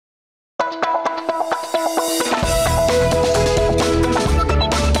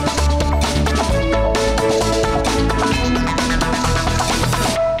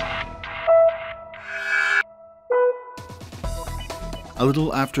A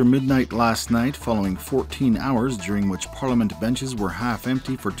little after midnight last night, following 14 hours during which Parliament benches were half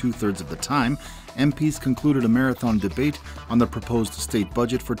empty for two-thirds of the time, MPs concluded a marathon debate on the proposed state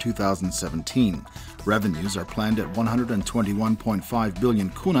budget for 2017. Revenues are planned at 121.5 billion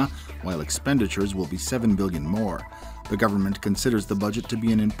kuna, while expenditures will be 7 billion more. The government considers the budget to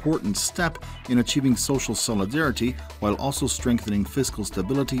be an important step in achieving social solidarity while also strengthening fiscal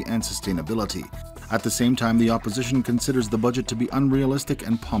stability and sustainability. At the same time, the opposition considers the budget to be unrealistic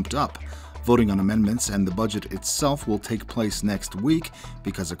and pumped up. Voting on amendments and the budget itself will take place next week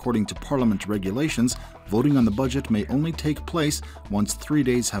because, according to Parliament regulations, voting on the budget may only take place once 3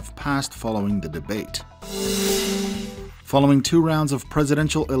 days have passed following the debate. Following 2 rounds of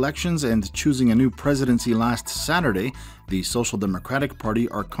presidential elections and choosing a new presidency last Saturday, the Social Democratic Party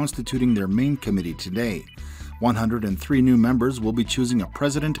are constituting their main committee today. 103 new members will be choosing a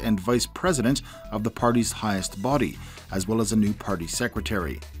president and vice president of the party's highest body, as well as a new party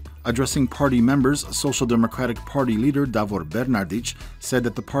secretary. Addressing party members, Social Democratic Party leader Davor Bernardic said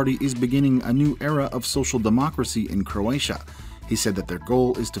that the party is beginning a new era of social democracy in Croatia. He said that their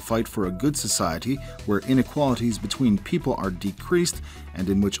goal is to fight for a good society where inequalities between people are decreased and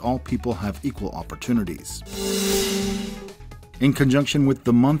in which all people have equal opportunities. In conjunction with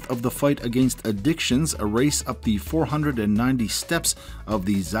the month of the fight against addictions, a race up the 490 steps of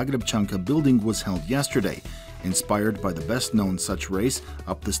the Zagrebčanka building was held yesterday, inspired by the best-known such race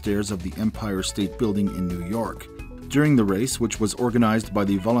up the stairs of the Empire State Building in New York. During the race, which was organized by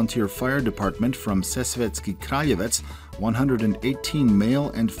the Volunteer Fire Department from Sesvetski Krajevec, 118 male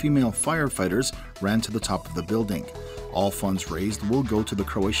and female firefighters ran to the top of the building. All funds raised will go to the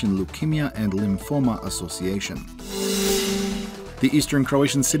Croatian Leukemia and Lymphoma Association. The eastern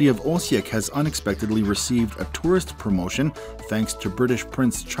Croatian city of Osijek has unexpectedly received a tourist promotion thanks to British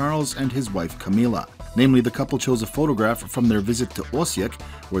Prince Charles and his wife Camilla. Namely, the couple chose a photograph from their visit to Osijek,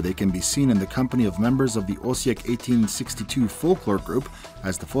 where they can be seen in the company of members of the Osijek 1862 folklore group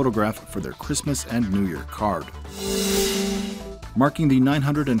as the photograph for their Christmas and New Year card. Marking the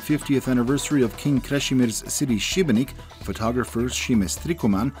 950th anniversary of King Krešimir's city Šibenik, photographer Šime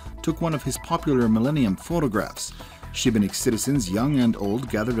Strikuman took one of his popular millennium photographs. Šibenik citizens, young and old,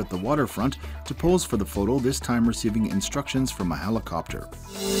 gathered at the waterfront to pose for the photo, this time receiving instructions from a helicopter.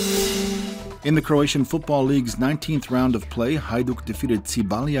 In the Croatian Football League's 19th round of play, Hajduk defeated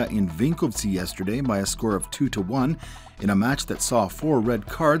Cibalia in Vinkovci yesterday by a score of 2-1 in a match that saw 4 red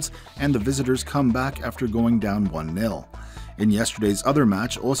cards and the visitors come back after going down 1-0. In yesterday's other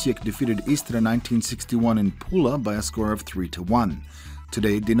match, Osijek defeated Istra 1961 in Pula by a score of 3-1.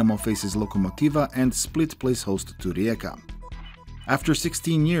 Today, Dinamo faces Lokomotiva and Split plays host to Rijeka. After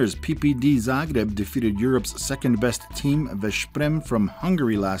 16 years, PPD Zagreb defeated Europe's second-best team, Veszprém from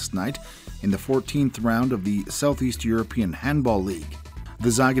Hungary last night in the 14th round of the Southeast European Handball League. The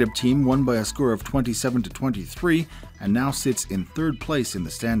Zagreb team won by a score of 27-23 and now sits in 3rd place in the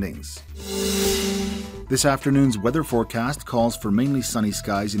standings. This afternoon's weather forecast calls for mainly sunny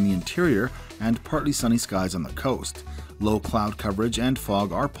skies in the interior and partly sunny skies on the coast. Low cloud coverage and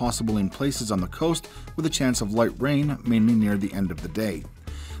fog are possible in places on the coast with a chance of light rain, mainly near the end of the day.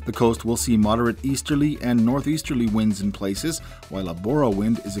 The coast will see moderate easterly and northeasterly winds in places, while a bora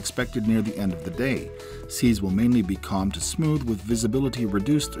wind is expected near the end of the day. Seas will mainly be calm to smooth with visibility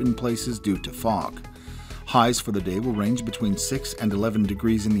reduced in places due to fog. Highs for the day will range between 6 and 11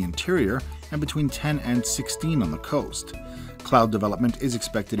 degrees in the interior and between 10 and 16 on the coast. Cloud development is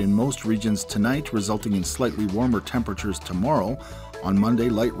expected in most regions tonight, resulting in slightly warmer temperatures tomorrow. On Monday,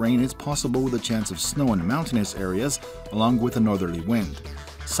 light rain is possible with a chance of snow in mountainous areas, along with a northerly wind.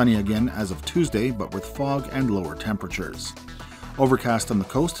 Sunny again as of Tuesday, but with fog and lower temperatures. Overcast on the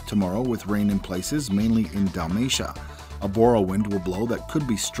coast tomorrow with rain in places, mainly in Dalmatia. A bora wind will blow that could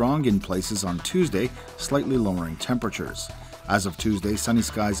be strong in places on Tuesday, slightly lowering temperatures. As of Tuesday, sunny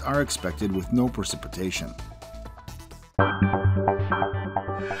skies are expected with no precipitation.